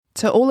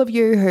To all of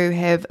you who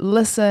have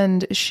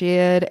listened,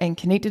 shared, and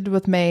connected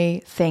with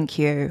me, thank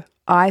you.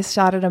 I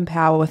started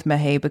Empower with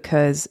Mihi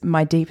because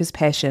my deepest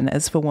passion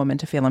is for women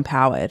to feel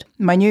empowered.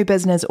 My new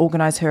business,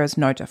 Organise Her, is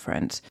no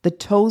different. The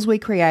tools we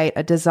create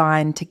are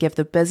designed to give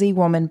the busy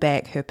woman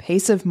back her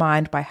peace of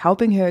mind by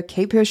helping her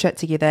keep her shit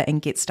together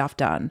and get stuff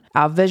done.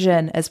 Our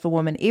vision is for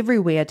women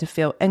everywhere to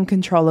feel in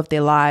control of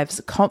their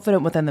lives,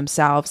 confident within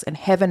themselves, and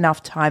have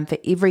enough time for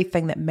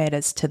everything that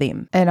matters to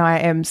them. And I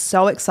am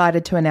so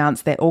excited to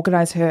announce that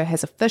Organise Her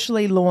has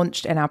officially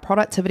launched and our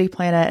productivity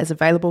planner is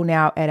available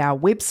now at our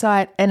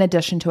website, in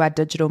addition to our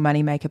digital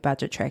moneymaker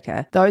budget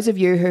tracker. Those of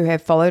you who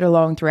have followed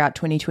along throughout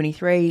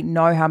 2023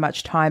 know how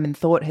much time and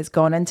thought has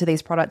gone into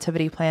these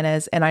productivity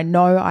planners, and I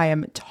know I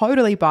am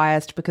totally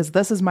biased because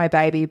this is my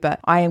baby,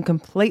 but I am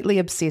completely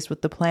obsessed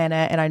with the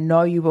planner, and I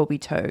know you will be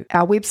too.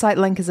 Our website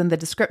link is in the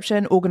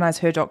description,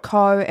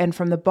 organiseher.co, and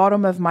from the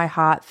bottom of my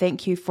heart,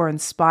 thank you for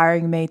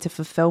inspiring me to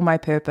fulfill my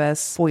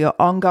purpose, for your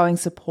ongoing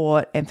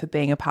support, and for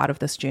being a part of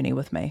this journey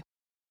with me.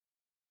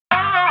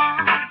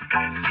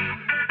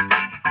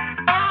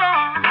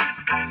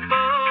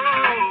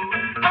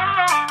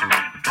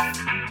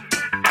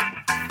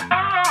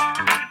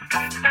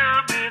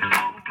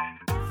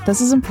 This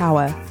is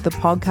Empower, the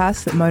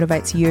podcast that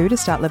motivates you to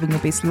start living your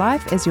best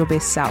life as your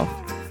best self.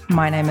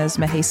 My name is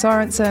Mihi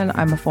Sorensen.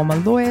 I'm a former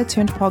lawyer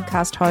turned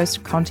podcast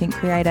host, content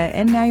creator,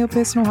 and now your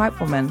personal hype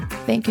woman.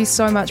 Thank you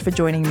so much for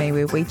joining me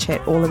where we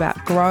chat all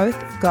about growth,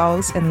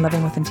 goals, and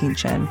living with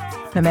intention.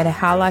 No matter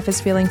how life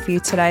is feeling for you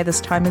today, this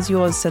time is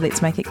yours, so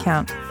let's make it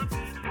count.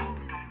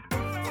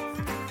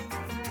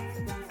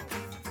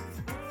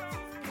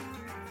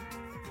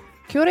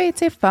 Kia ora e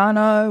te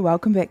whānau,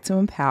 welcome back to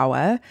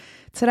Empower.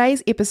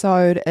 Today's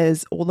episode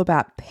is all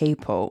about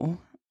people.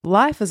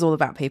 Life is all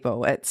about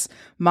people. It's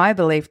my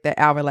belief that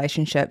our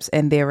relationships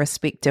and their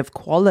respective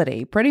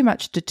quality pretty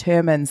much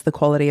determines the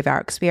quality of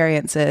our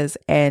experiences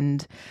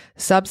and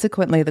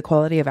subsequently the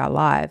quality of our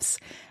lives.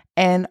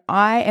 And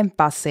I am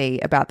fussy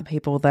about the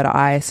people that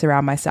I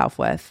surround myself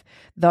with.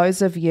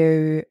 Those of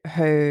you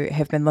who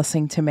have been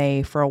listening to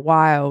me for a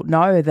while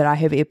know that I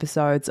have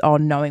episodes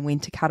on knowing when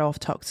to cut off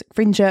toxic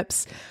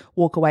friendships,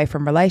 walk away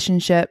from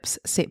relationships,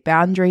 set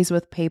boundaries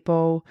with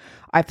people.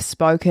 I've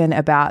spoken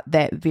about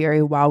that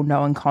very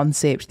well-known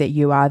concept that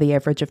you are the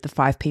average of the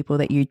 5 people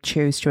that you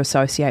choose to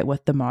associate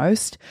with the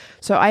most.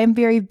 So I am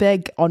very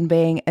big on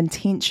being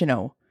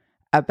intentional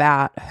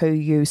about who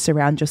you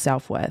surround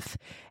yourself with.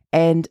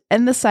 And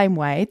in the same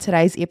way,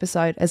 today's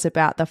episode is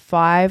about the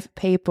 5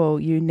 people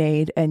you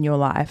need in your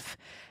life.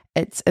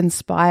 It's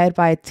inspired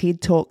by a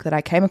TED Talk that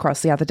I came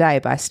across the other day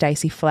by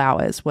Stacey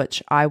Flowers,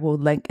 which I will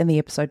link in the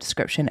episode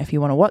description if you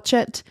want to watch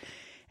it.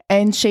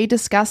 And she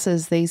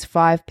discusses these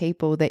 5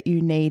 people that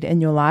you need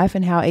in your life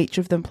and how each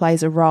of them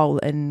plays a role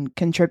in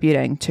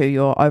contributing to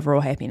your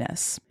overall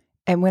happiness.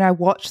 And when I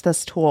watched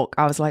this talk,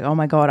 I was like, oh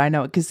my God, I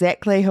know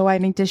exactly who I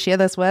need to share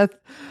this with.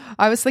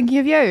 I was thinking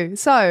of you.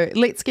 So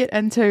let's get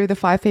into the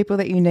 5 people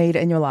that you need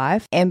in your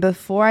life. And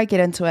before I get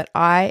into it,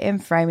 I am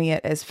framing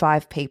it as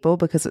 5 people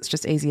because it's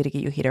just easier to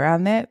get your head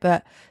around that.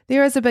 But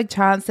there is a big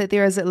chance that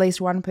there is at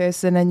least one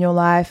person in your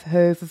life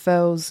who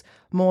fulfills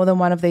more than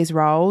one of these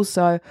roles.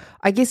 So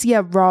I guess,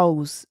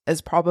 roles is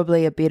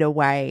probably a better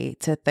way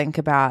to think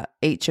about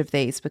each of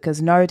these,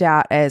 because no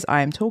doubt as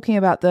I am talking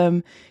about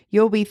them,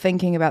 you'll be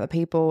thinking about the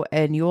people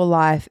in your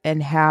life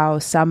and how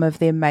some of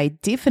them may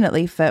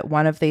definitely fit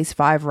one of these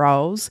 5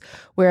 roles,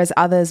 whereas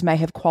others may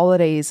have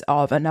qualities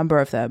of a number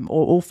of them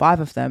or all 5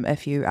 of them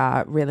if you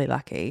are really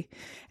lucky.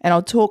 And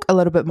I'll talk a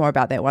little bit more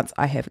about that once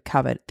I have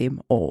covered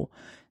them all.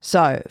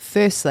 So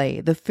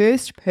firstly, the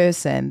first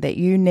person that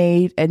you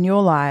need in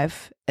your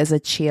life is a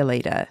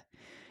cheerleader.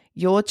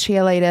 Your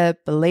cheerleader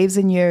believes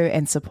in you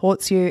and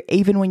supports you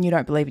even when you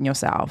don't believe in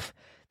yourself.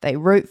 They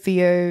root for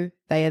you.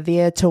 They are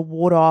there to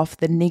ward off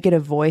the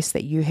negative voice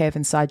that you have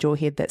inside your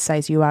head that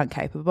says you aren't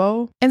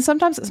capable. And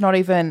sometimes it's not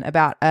even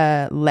about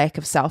a lack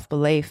of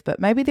self-belief,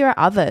 but maybe there are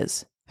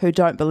others who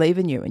don't believe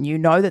in you and you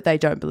know that they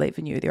don't believe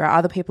in you. There are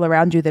other people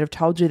around you that have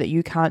told you that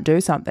you can't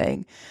do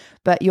something,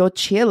 but your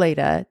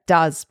cheerleader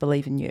does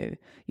believe in you.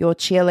 Your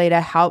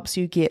cheerleader helps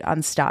you get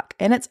unstuck,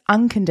 and it's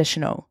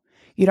unconditional.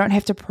 You don't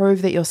have to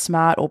prove that you're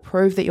smart or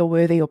prove that you're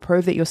worthy or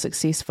prove that you're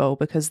successful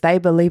because they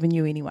believe in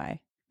you anyway.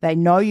 They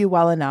know you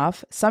well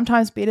enough,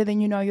 sometimes better than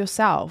you know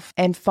yourself,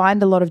 and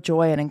find a lot of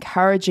joy in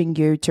encouraging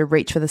you to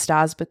reach for the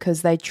stars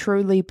because they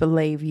truly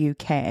believe you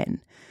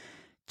can.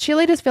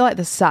 Cheerleaders feel like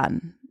the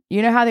sun.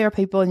 You know how there are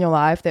people in your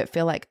life that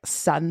feel like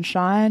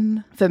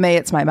sunshine? For me,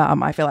 it's my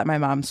mum. I feel like my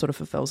mum sort of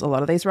fulfills a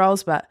lot of these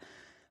roles, but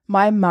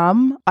my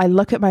mum, I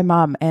look at my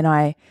mum and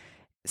I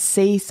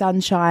see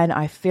sunshine,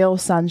 I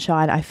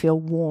feel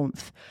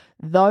warmth.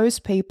 Those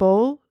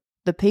people,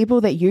 the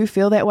people that you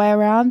feel that way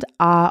around,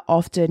 are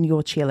often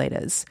your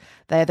cheerleaders.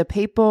 They're the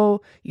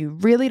people you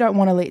really don't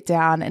want to let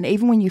down. And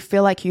even when you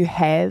feel like you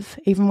have,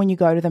 even when you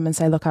go to them and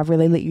say, look, I've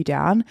really let you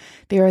down,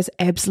 there is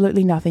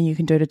absolutely nothing you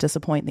can do to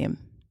disappoint them.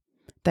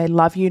 They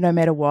love you no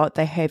matter what.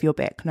 They have your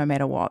back no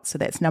matter what. So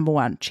that's number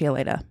one,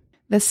 cheerleader.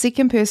 The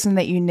second person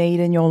that you need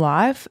in your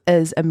life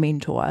is a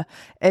mentor,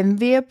 and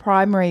their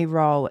primary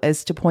role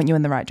is to point you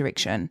in the right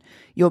direction.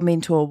 Your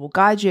mentor will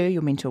guide you,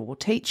 your mentor will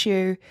teach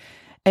you.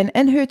 And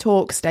in her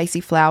talk, Stacey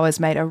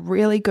Flowers made a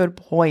really good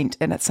point,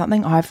 and it's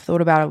something I've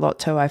thought about a lot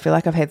too. I feel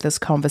like I've had this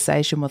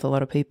conversation with a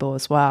lot of people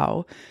as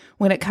well.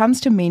 When it comes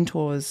to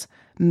mentors,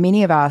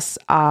 many of us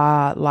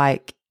are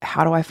like,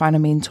 how do I find a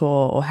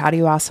mentor? Or how do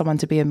you ask someone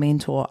to be a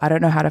mentor? I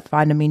don't know how to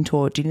find a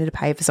mentor. Do you need to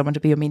pay for someone to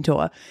be a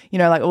mentor?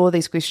 Like all of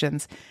these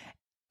questions.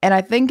 And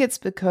I think it's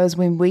because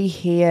when we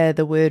hear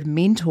the word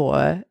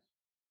mentor,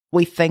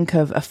 we think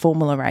of a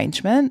formal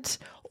arrangement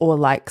or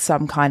like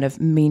some kind of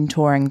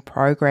mentoring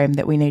program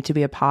that we need to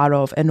be a part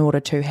of in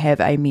order to have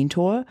a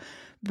mentor.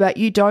 But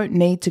you don't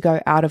need to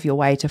go out of your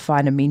way to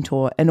find a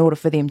mentor in order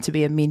for them to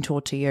be a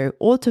mentor to you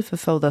or to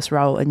fulfill this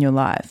role in your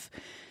life.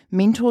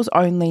 Mentors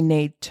only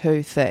need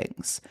two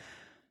things.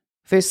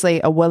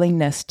 Firstly, a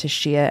willingness to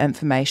share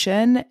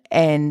information,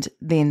 and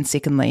then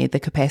secondly, the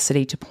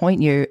capacity to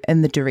point you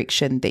in the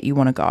direction that you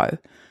want to go.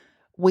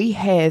 We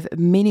have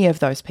many of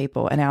those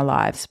people in our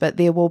lives, but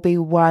there will be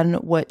one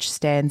which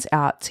stands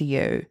out to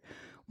you.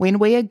 When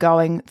we are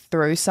going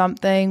through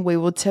something, we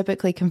will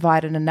typically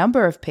confide in a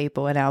number of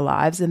people in our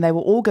lives, and they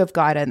will all give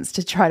guidance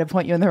to try to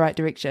point you in the right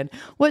direction,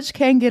 which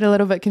can get a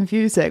little bit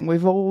confusing. We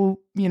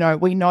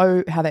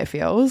know how that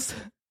feels.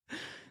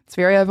 It's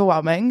very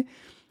overwhelming.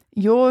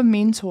 Your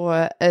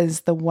mentor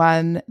is the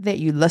one that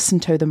you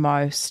listen to the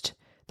most,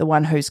 the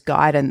one whose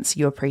guidance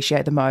you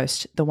appreciate the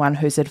most, the one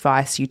whose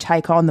advice you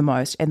take on the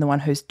most, and the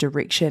one whose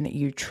direction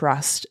you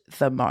trust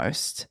the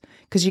most.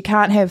 Because you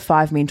can't have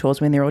 5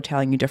 mentors when they're all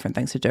telling you different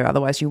things to do.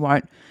 Otherwise, you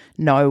won't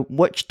know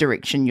which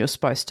direction you're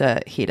supposed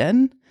to head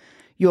in.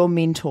 Your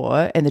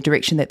mentor and the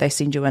direction that they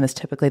send you in is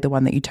typically the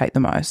one that you take the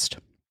most.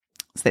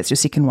 So that's your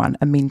second one,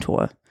 a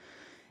mentor.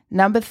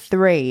 Number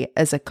 3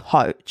 is a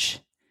coach.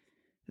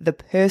 The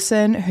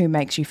person who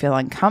makes you feel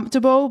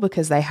uncomfortable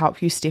because they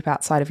help you step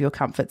outside of your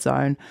comfort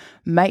zone,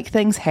 make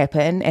things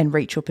happen, and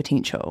reach your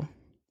potential.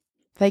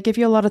 They give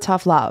you a lot of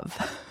tough love.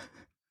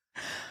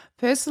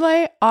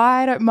 Personally,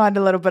 I don't mind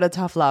a little bit of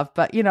tough love,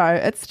 but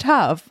it's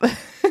tough.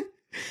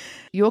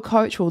 Your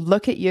coach will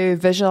look at you,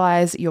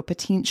 visualize your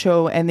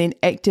potential, and then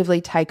actively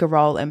take a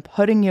role in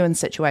putting you in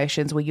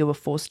situations where you were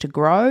forced to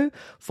grow,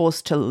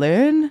 forced to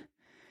learn,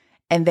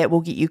 and that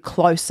will get you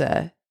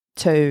closer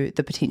to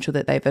the potential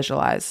that they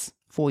visualize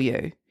for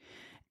you.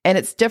 And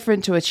it's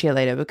different to a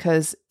cheerleader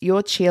because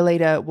your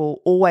cheerleader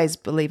will always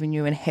believe in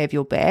you and have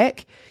your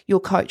back. Your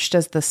coach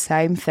does the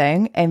same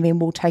thing and then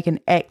will take an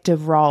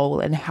active role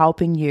in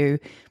helping you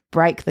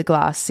break the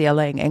glass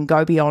ceiling and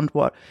go beyond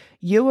what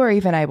you are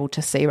even able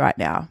to see right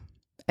now.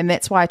 And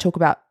that's why I talk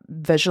about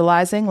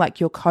visualizing, like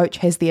your coach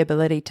has the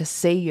ability to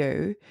see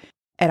you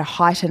at a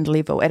heightened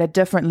level, at a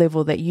different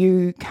level that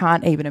you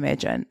can't even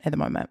imagine at the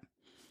moment.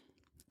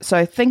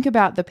 So think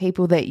about the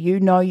people that you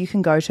know you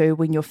can go to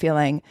when you're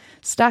feeling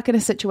stuck in a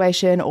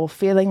situation or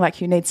feeling like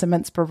you need some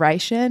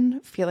inspiration,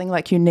 feeling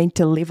like you need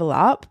to level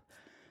up.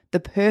 The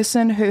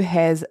person who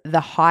has the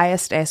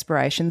highest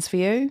aspirations for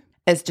you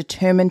is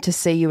determined to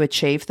see you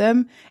achieve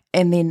them,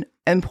 and then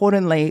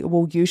importantly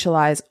will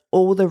utilize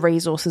all the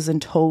resources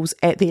and tools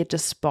at their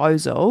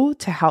disposal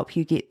to help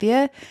you get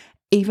there,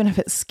 even if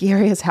it's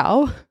scary as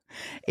hell.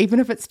 Even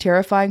if it's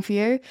terrifying for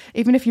you,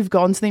 even if you've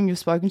gone to them, you've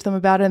spoken to them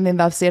about it, and then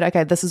they've said,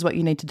 okay, this is what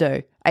you need to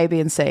do, A, B,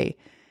 and C.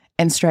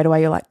 And straight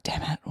away you're like,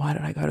 damn it, why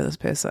did I go to this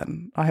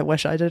person? I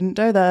wish I didn't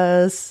do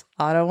this.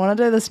 I don't want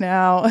to do this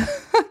now.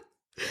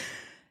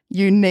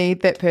 You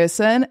need that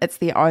person. It's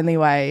the only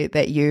way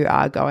that you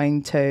are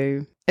going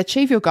to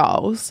achieve your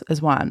goals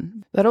is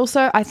one. But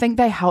also I think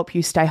they help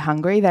you stay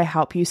hungry. They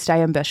help you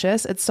stay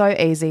ambitious. It's so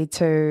easy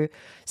to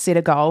set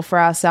a goal for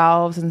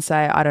ourselves and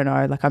say, I don't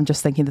know, like I'm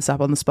just thinking this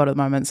up on the spot at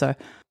the moment. So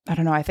I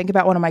don't know. I think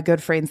about one of my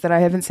good friends that I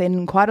haven't seen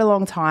in quite a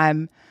long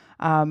time.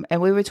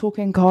 And we were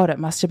talking, God, it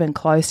must have been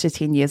close to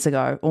 10 years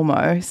ago,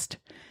 almost.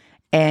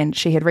 And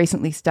she had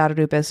recently started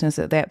her business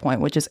at that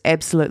point, which is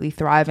absolutely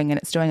thriving and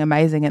it's doing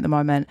amazing at the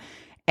moment.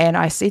 And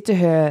I said to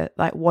her,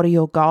 like, what are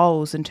your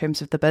goals in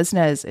terms of the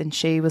business? And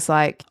she was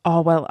like,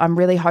 oh, well, I'm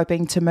really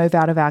hoping to move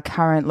out of our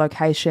current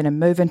location and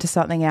move into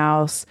something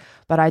else,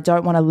 but I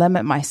don't want to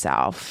limit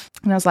myself.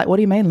 And I was like, what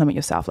do you mean limit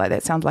yourself? Like,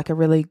 that sounds like a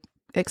really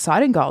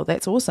exciting goal.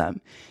 That's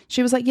awesome.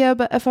 She was like, yeah,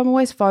 but if I'm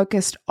always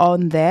focused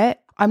on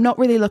that, I'm not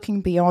really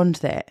looking beyond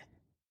that,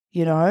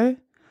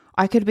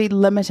 I could be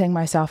limiting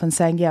myself and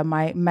saying, yeah,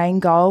 my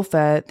main goal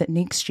for the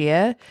next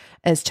year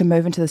is to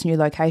move into this new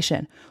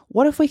location.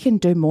 What if we can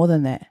do more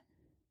than that?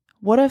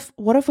 What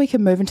if we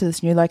can move into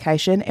this new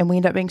location and we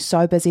end up being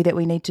so busy that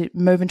we need to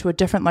move into a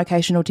different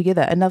location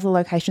altogether, another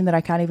location that I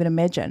can't even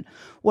imagine?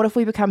 What if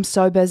we become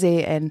so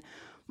busy and,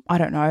 I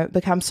don't know,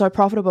 become so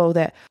profitable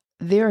that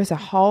there is a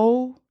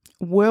whole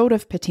world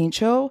of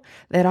potential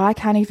that I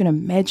can't even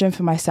imagine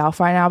for myself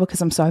right now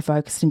because I'm so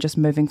focused on just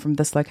moving from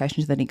this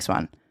location to the next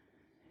one?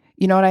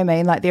 You know what I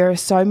mean? Like there are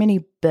so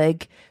many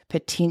big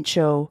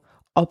potential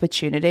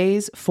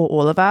opportunities for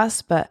all of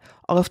us, but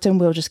often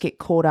we'll just get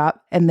caught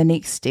up in the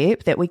next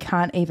step that we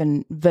can't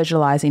even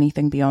visualize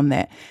anything beyond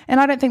that. And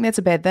I don't think that's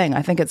a bad thing.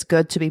 I think it's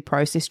good to be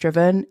process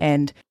driven,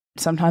 and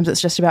sometimes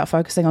it's just about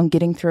focusing on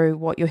getting through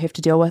what you have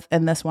to deal with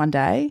in this one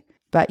day.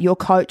 But your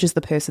coach is the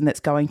person that's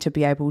going to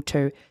be able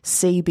to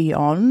see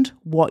beyond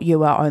what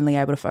you are only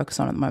able to focus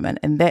on at the moment.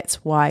 And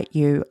that's why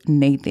you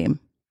need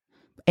them.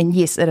 And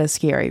yes, it is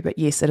scary, but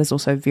yes, it is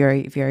also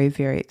very, very,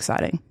 very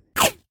exciting.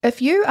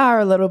 If you are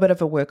a little bit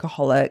of a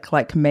workaholic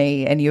like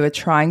me and you are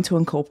trying to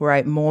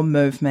incorporate more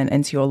movement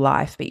into your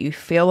life, but you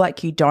feel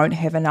like you don't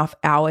have enough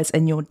hours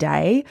in your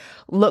day,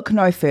 look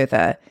no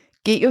further.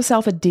 Get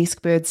yourself a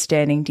Deskbird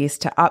standing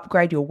desk to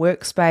upgrade your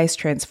workspace,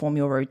 transform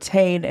your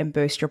routine, and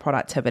boost your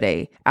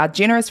productivity. Our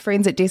generous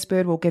friends at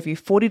Deskbird will give you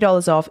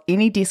 $40 off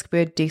any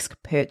Deskbird desk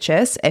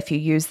purchase if you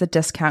use the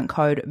discount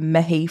code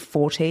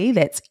MIHI40,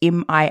 that's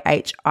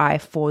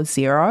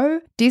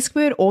MIHI40.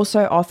 Deskbird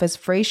also offers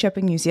free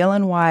shipping New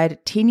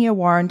Zealand-wide, 10-year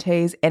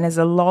warranties, and as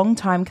a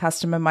long-time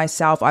customer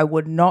myself, I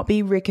would not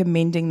be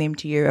recommending them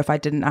to you if I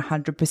didn't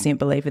 100%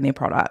 believe in their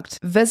product.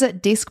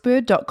 Visit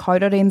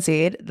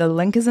deskbird.co.nz, the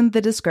link is in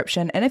the description,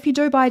 and if you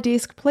do buy a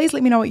desk, please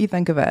let me know what you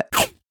think of it.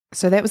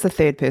 So that was the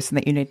third person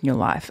that you need in your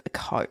life, a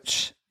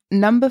coach.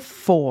 Number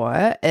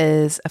 4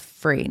 is a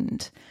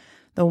friend.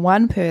 The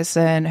one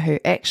person who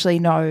actually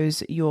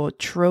knows your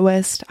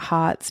truest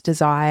heart's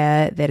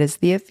desire, that is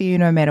there for you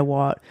no matter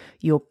what,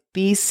 your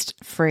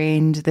best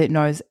friend that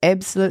knows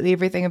absolutely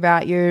everything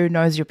about you,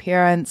 knows your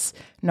parents,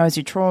 knows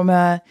your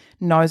trauma,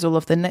 knows all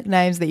of the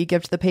nicknames that you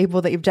give to the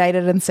people that you've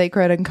dated in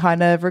secret and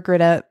kind of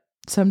regret it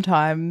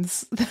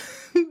sometimes.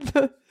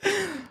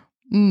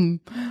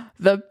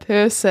 The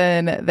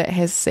person that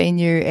has seen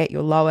you at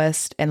your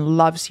lowest and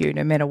loves you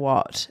no matter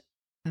what.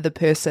 The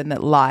person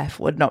that life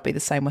would not be the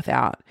same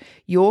without.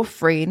 Your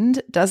friend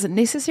doesn't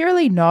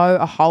necessarily know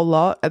a whole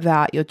lot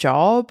about your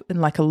job and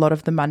like a lot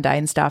of the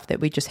mundane stuff that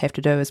we just have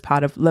to do as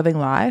part of living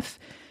life,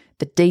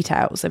 the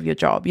details of your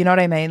job. You know what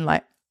I mean?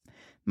 Like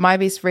my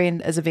best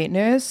friend is a vet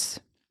nurse,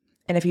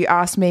 and if you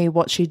ask me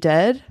what she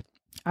did,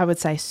 I would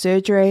say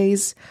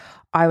surgeries,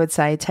 I would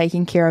say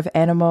taking care of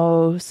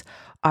animals,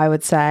 I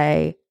would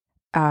say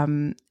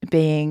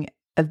being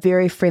a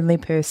very friendly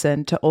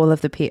person to all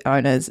of the pet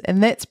owners, and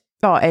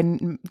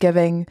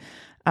giving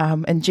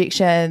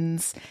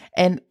injections.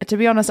 And to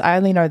be honest, I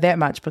only know that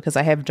much because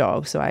I have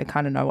dogs, so I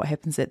kind of know what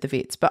happens at the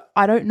vets, but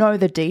I don't know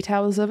the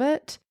details of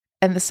it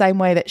in the same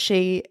way that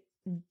she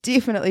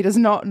definitely does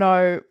not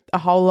know a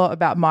whole lot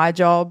about my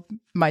job,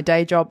 my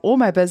day job, or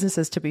my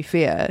businesses, to be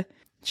fair.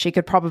 She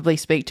could probably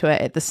speak to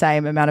it at the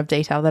same amount of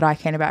detail that I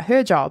can about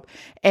her job.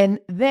 And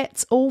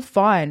that's all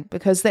fine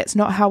because that's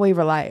not how we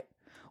relate.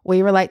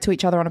 We relate to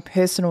each other on a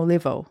personal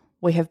level.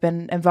 We have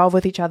been involved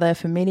with each other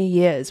for many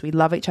years. We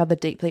love each other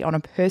deeply on a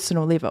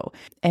personal level.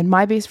 And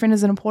my best friend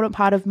is an important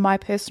part of my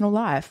personal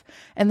life.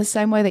 In the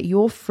same way that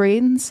your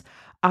friends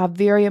are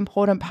very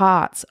important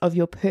parts of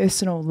your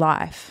personal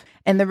life.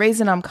 And the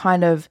reason I'm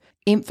kind of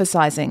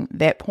emphasizing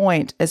that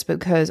point is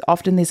because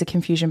often there's a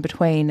confusion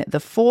between the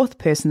fourth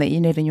person that you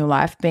need in your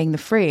life being the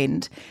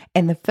friend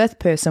and the fifth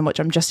person, which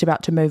I'm just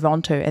about to move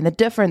on to. And the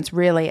difference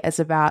really is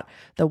about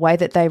the way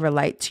that they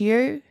relate to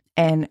you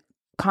and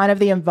kind of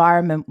the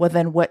environment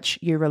within which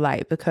you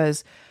relate.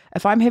 Because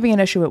if I'm having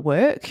an issue at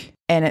work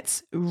and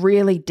it's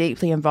really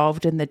deeply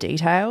involved in the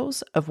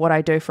details of what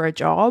I do for a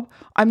job,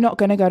 I'm not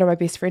going to go to my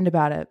best friend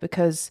about it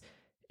because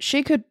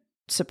she could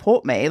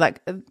support me.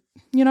 Like,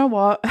 you know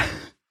what?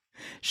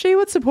 She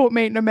would support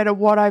me no matter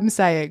what I'm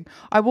saying.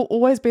 I will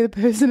always be the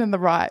person in the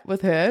right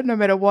with her no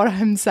matter what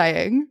I'm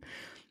saying.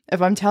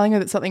 If I'm telling her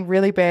that something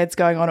really bad's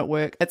going on at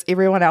work, it's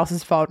everyone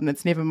else's fault and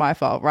it's never my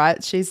fault, right?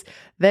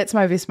 That's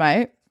my best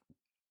mate.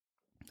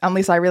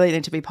 Unless I really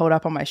need to be pulled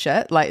up on my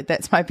shit, like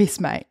that's my best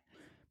mate.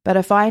 But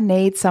if I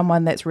need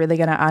someone that's really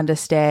going to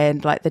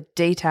understand like the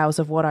details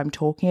of what I'm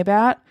talking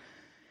about,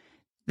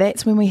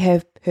 that's when we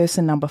have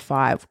person number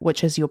 5,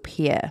 which is your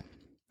peer.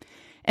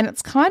 And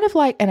it's kind of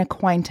like an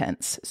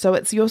acquaintance. So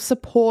it's your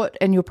support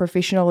in your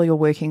professional or your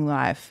working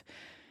life.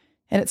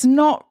 And it's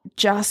not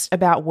just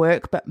about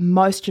work, but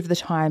most of the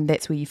time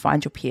that's where you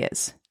find your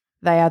peers.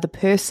 They are the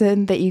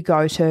person that you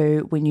go to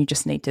when you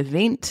just need to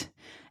vent,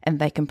 and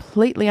they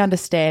completely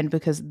understand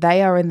because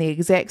they are in the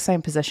exact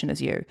same position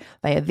as you.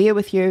 They are there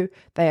with you.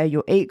 They are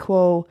your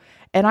equal.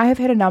 And I have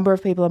had a number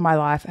of people in my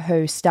life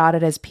who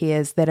started as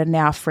peers that are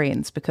now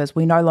friends because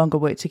we no longer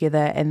work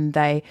together, and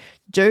they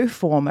do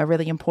form a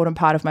really important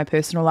part of my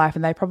personal life,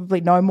 and they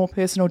probably know more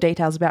personal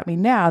details about me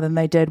now than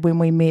they did when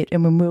we met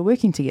and when we were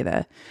working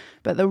together.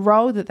 But the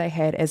role that they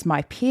had as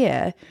my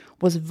peer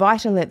was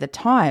vital at the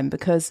time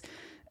because,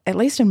 at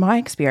least in my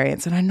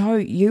experience, and I know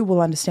you will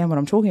understand what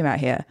I'm talking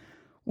about here,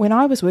 when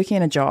I was working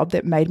in a job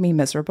that made me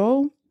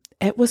miserable,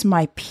 it was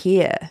my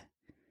peer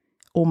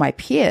or my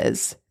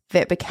peers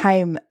that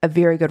became a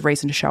very good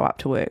reason to show up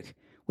to work.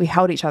 We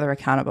held each other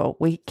accountable.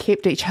 We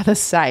kept each other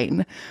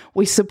sane.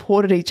 We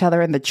supported each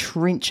other in the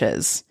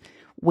trenches.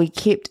 We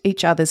kept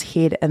each other's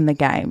head in the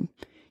game.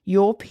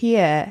 Your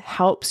peer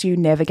helps you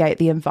navigate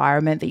the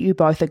environment that you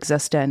both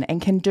exist in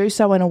and can do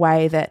so in a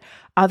way that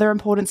other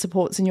important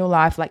supports in your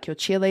life, like your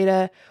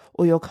cheerleader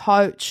or your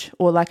coach,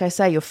 or like I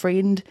say, your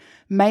friend,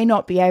 may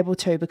not be able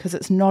to because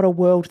it's not a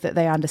world that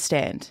they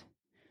understand.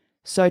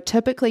 So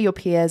typically your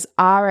peers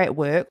are at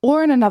work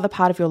or in another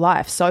part of your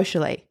life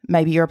socially.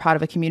 Maybe you're a part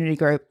of a community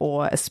group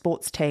or a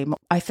sports team.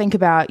 I think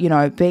about,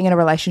 being in a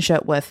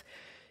relationship with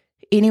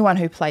anyone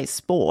who plays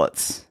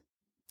sports.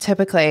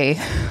 Typically,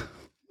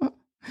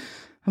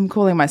 I'm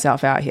calling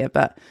myself out here,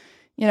 but,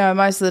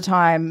 most of the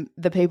time,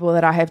 the people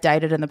that I have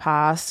dated in the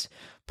past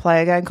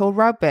play a game called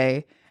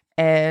rugby,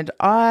 and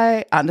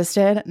I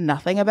understand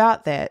nothing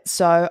about that.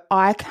 So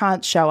I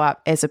can't show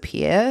up as a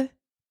peer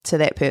to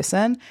that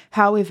person.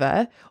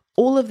 However,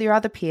 all of their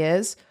other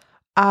peers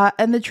are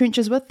in the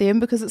trenches with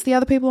them because it's the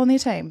other people on their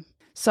team.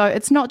 So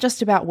it's not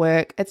just about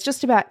work, it's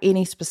just about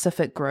any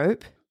specific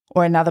group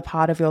or another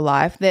part of your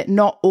life that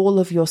not all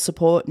of your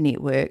support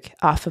network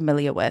are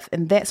familiar with.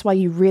 And that's why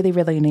you really,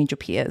 really need your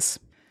peers.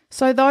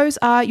 So those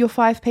are your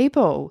 5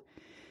 people: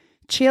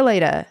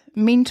 cheerleader,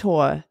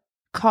 mentor,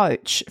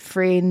 coach,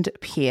 friend,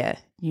 peer.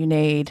 You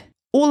need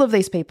all of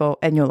these people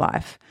in your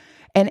life.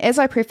 And as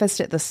I prefaced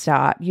at the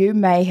start, you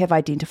may have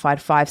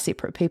identified 5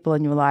 separate people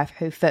in your life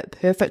who fit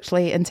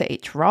perfectly into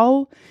each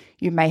role.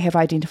 You may have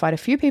identified a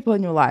few people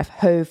in your life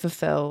who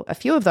fulfill a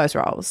few of those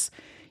roles.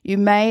 You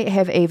may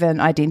have even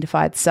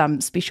identified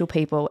some special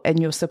people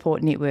in your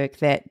support network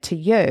that to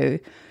you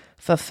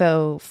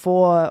fulfill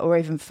 4 or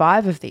even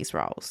 5 of these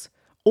roles.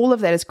 All of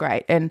that is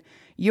great. And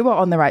you are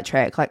on the right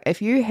track. Like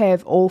if you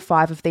have all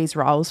 5 of these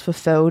roles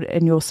fulfilled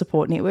in your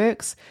support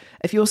networks,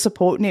 if your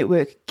support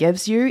network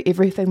gives you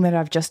everything that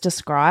I've just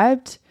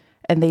described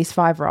in these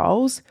 5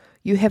 roles,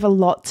 you have a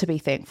lot to be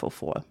thankful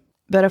for.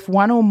 But if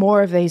one or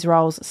more of these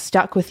roles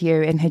stuck with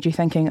you and had you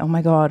thinking, oh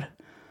my God,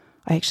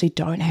 I actually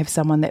don't have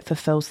someone that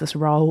fulfills this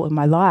role in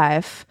my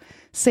life,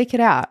 seek it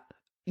out.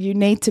 You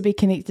need to be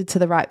connected to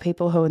the right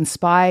people who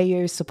inspire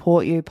you,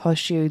 support you,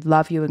 push you,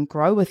 love you, and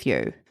grow with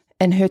you.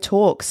 In her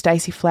talk,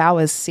 Stacey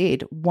Flowers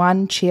said,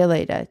 "One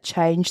cheerleader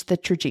changed the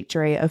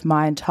trajectory of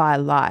my entire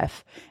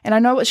life." And I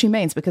know what she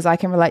means because I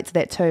can relate to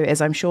that too, as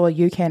I'm sure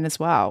you can as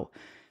well.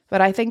 But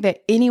I think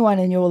that anyone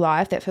in your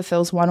life that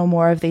fulfills one or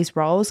more of these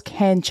roles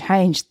can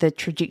change the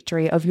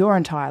trajectory of your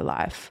entire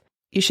life.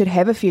 You should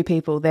have a few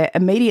people that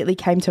immediately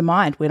came to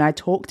mind when I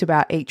talked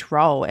about each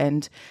role.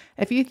 And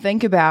if you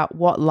think about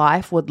what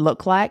life would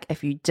look like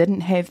if you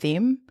didn't have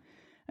them,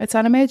 it's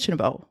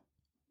unimaginable.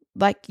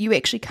 Like you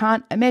actually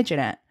can't imagine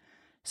it.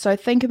 So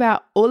think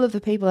about all of the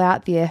people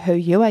out there who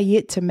you are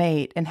yet to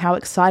meet and how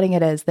exciting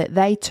it is that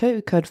they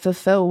too could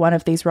fulfill one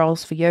of these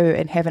roles for you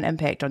and have an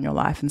impact on your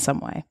life in some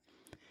way.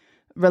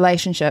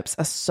 Relationships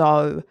are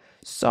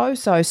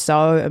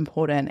so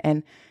important.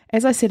 And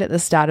as I said at the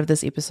start of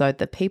this episode,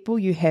 the people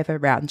you have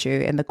around you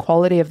and the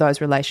quality of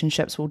those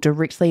relationships will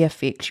directly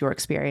affect your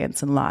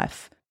experience in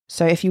life.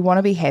 So if you want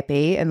to be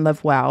happy and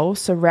live well,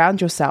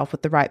 surround yourself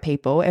with the right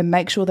people and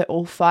make sure that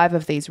all 5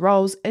 of these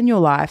roles in your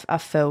life are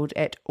filled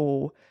at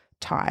all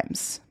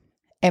times.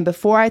 And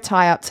before I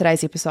tie up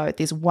today's episode,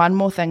 there's one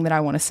more thing that I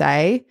want to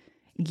say.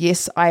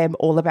 Yes, I am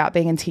all about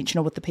being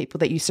intentional with the people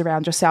that you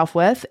surround yourself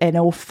with, and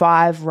all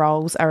 5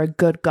 roles are a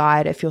good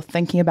guide if you're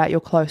thinking about your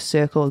close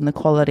circle and the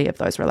quality of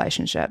those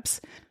relationships.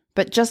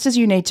 But just as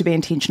you need to be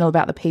intentional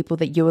about the people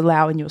that you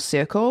allow in your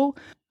circle,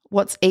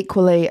 what's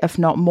equally, if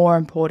not more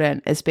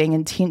important, is being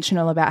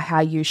intentional about how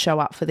you show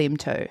up for them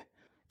too.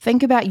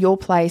 Think about your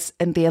place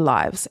in their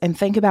lives and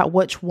think about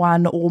which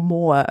one or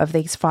more of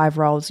these 5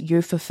 roles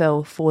you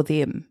fulfill for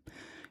them.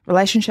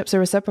 Relationships are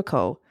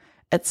reciprocal.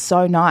 It's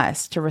so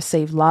nice to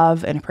receive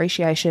love and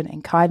appreciation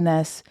and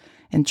kindness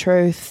and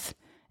truth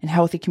and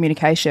healthy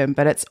communication,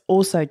 but it's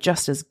also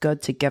just as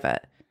good to give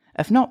it,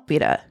 if not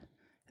better.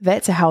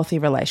 That's a healthy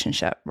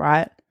relationship,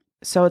 right?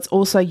 So it's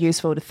also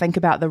useful to think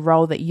about the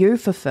role that you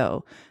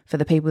fulfill for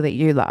the people that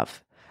you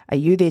love. Are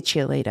you their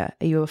cheerleader?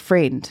 Are you a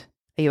friend?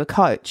 Are you a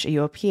coach? Are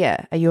you a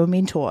peer? Are you a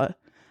mentor?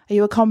 Are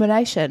you a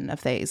combination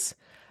of these?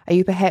 Are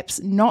you perhaps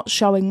not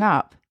showing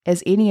up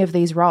as any of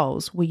these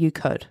roles where you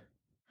could?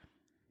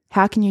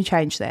 How can you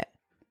change that?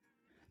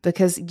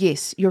 Because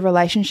yes, your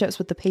relationships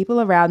with the people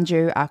around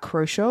you are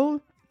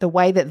crucial. The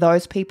way that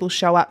those people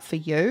show up for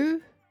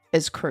you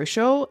is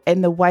crucial,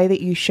 and the way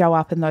that you show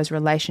up in those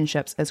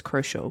relationships is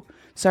crucial.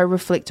 So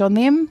reflect on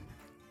them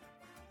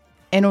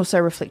and also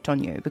reflect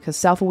on you, because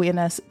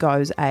self-awareness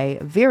goes a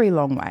very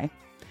long way.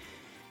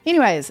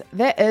 Anyways,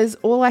 that is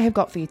all I have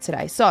got for you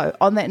today. So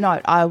on that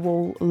note, I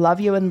will love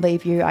you and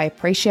leave you. I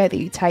appreciate that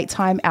you take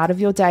time out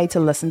of your day to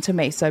listen to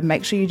me. So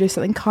make sure you do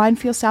something kind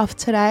for yourself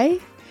today.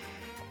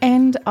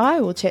 And I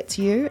will chat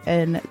to you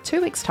in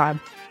 2 weeks' time.